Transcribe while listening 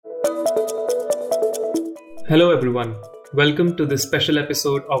Hello everyone, welcome to this special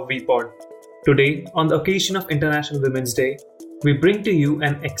episode of VPod. Today, on the occasion of International Women's Day, we bring to you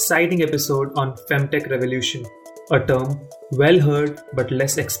an exciting episode on Femtech Revolution, a term well heard but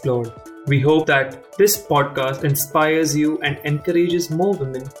less explored. We hope that this podcast inspires you and encourages more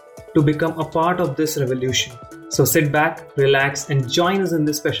women to become a part of this revolution. So sit back, relax, and join us in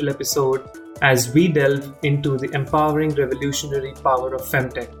this special episode as we delve into the empowering revolutionary power of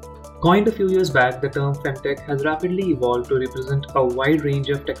Femtech. Coined a few years back, the term Femtech has rapidly evolved to represent a wide range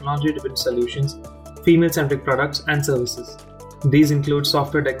of technology-driven solutions, female-centric products and services. These include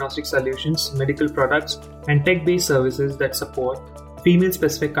software diagnostic solutions, medical products, and tech-based services that support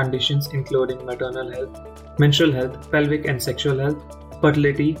female-specific conditions including maternal health, menstrual health, pelvic and sexual health,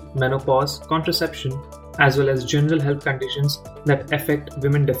 fertility, menopause, contraception, as well as general health conditions that affect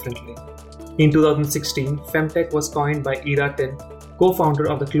women differently. In 2016, Femtech was coined by Ida Tin, co-founder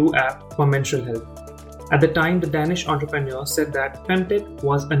of the Clue app for menstrual health. At the time, the Danish entrepreneur said that Femtech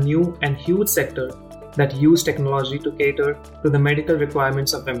was a new and huge sector that used technology to cater to the medical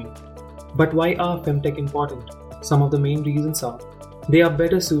requirements of women. But why are Femtech important? Some of the main reasons are: they are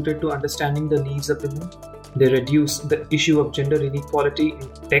better suited to understanding the needs of women, they reduce the issue of gender inequality in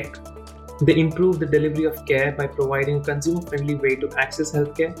tech, they improve the delivery of care by providing a consumer-friendly way to access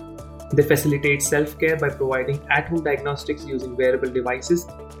healthcare, they facilitate self-care by providing at-home diagnostics using wearable devices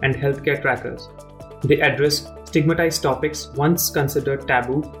and healthcare trackers. They address stigmatized topics once considered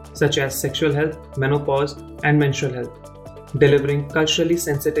taboo, such as sexual health, menopause, and menstrual health, delivering culturally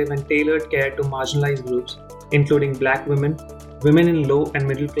sensitive and tailored care to marginalized groups, including Black women, women in low and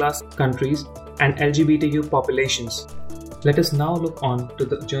middle-class countries, and LGBTQ populations. Let us now look on to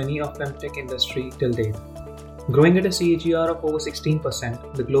the journey of Femtech industry till date. Growing at a CAGR of over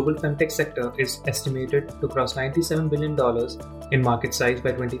 16%, the global Femtech sector is estimated to cross $97 billion in market size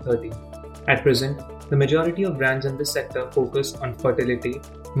by 2030. At present, the majority of brands in this sector focus on fertility,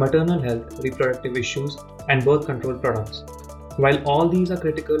 maternal health, reproductive issues, and birth control products. While all these are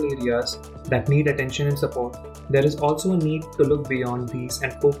critical areas that need attention and support, there is also a need to look beyond these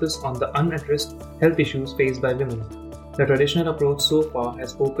and focus on the unaddressed health issues faced by women. The traditional approach so far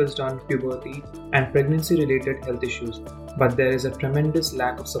has focused on puberty and pregnancy-related health issues, but there is a tremendous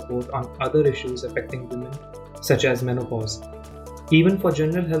lack of support on other issues affecting women, such as menopause. Even for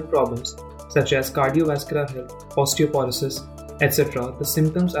general health problems, such as cardiovascular health, osteoporosis, etc., the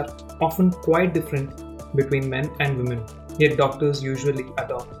symptoms are often quite different between men and women, yet doctors usually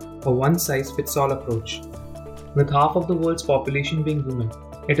adopt a one-size-fits-all approach. With half of the world's population being women,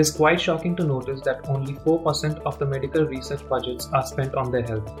 it is quite shocking to notice that only 4% of the medical research budgets are spent on their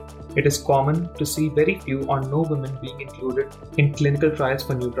health. It is common to see very few or no women being included in clinical trials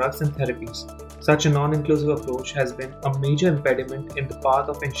for new drugs and therapies. Such a non-inclusive approach has been a major impediment in the path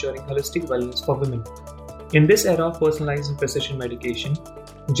of ensuring holistic wellness for women. In this era of personalized and precision medication,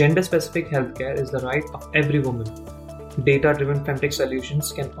 gender-specific healthcare is the right of every woman. Data-driven Femtech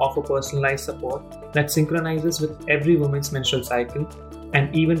solutions can offer personalized support that synchronizes with every woman's menstrual cycle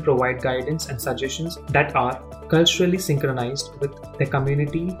and even provide guidance and suggestions that are culturally synchronized with their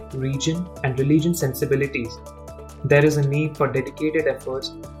community, region, and religion sensibilities. There is a need for dedicated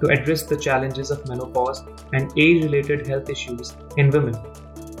efforts to address the challenges of menopause and age-related health issues in women.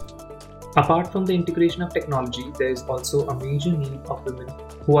 Apart from the integration of technology, there is also a major need of women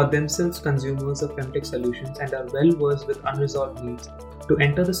who are themselves consumers of Femtech solutions and are well versed with unresolved needs to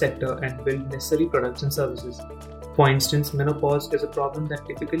enter the sector and build necessary products and services. For instance, menopause is a problem that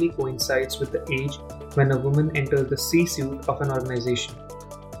typically coincides with the age when a woman enters the C-suite of an organization.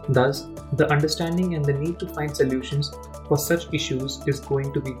 Thus, the understanding and the need to find solutions for such issues is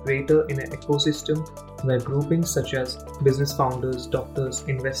going to be greater in an ecosystem where groupings such as business founders, doctors,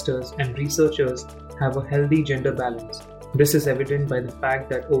 investors, and researchers have a healthy gender balance. This is evident by the fact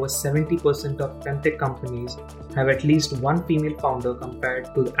that over 70% of Femtech companies have at least one female founder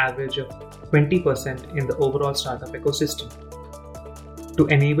compared to the average of 20% in the overall startup ecosystem. To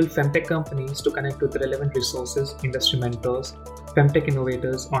enable Femtech companies to connect with relevant resources, industry mentors, Femtech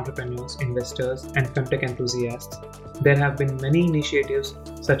innovators, entrepreneurs, investors, and Femtech enthusiasts, there have been many initiatives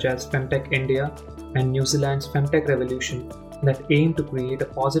such as Femtech India and New Zealand's Femtech Revolution that aim to create a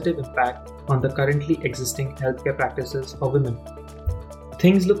positive impact on the currently existing healthcare practices for women.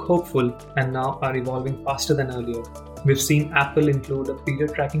 Things look hopeful and now are evolving faster than earlier. We've seen Apple include a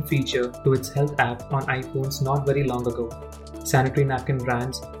period tracking feature to its health app on iPhones not very long ago. Sanitary napkin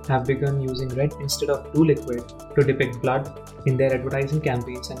brands have begun using red instead of blue liquid to depict blood in their advertising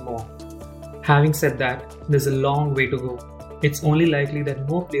campaigns and more. Having said that, there's a long way to go. It's only likely that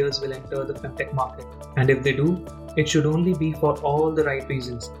more players will enter the Femtech market, and if they do, it should only be for all the right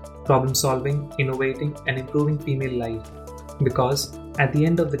reasons: problem solving, innovating, and improving female life. Because at the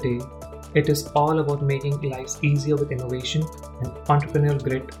end of the day, it is all about making lives easier with innovation, and entrepreneurial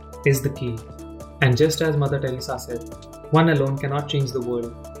grit is the key. And just as Mother Teresa said, one alone cannot change the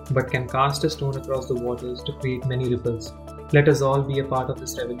world, but can cast a stone across the waters to create many ripples. Let us all be a part of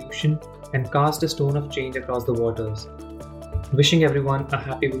this revolution and cast a stone of change across the waters. Wishing everyone a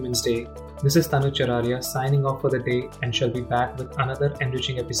happy Women's Day. This is Tanuj Chararia signing off for the day and shall be back with another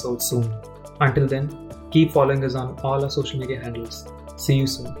enriching episode soon. Until then, keep following us on all our social media handles. See you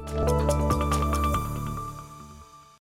soon.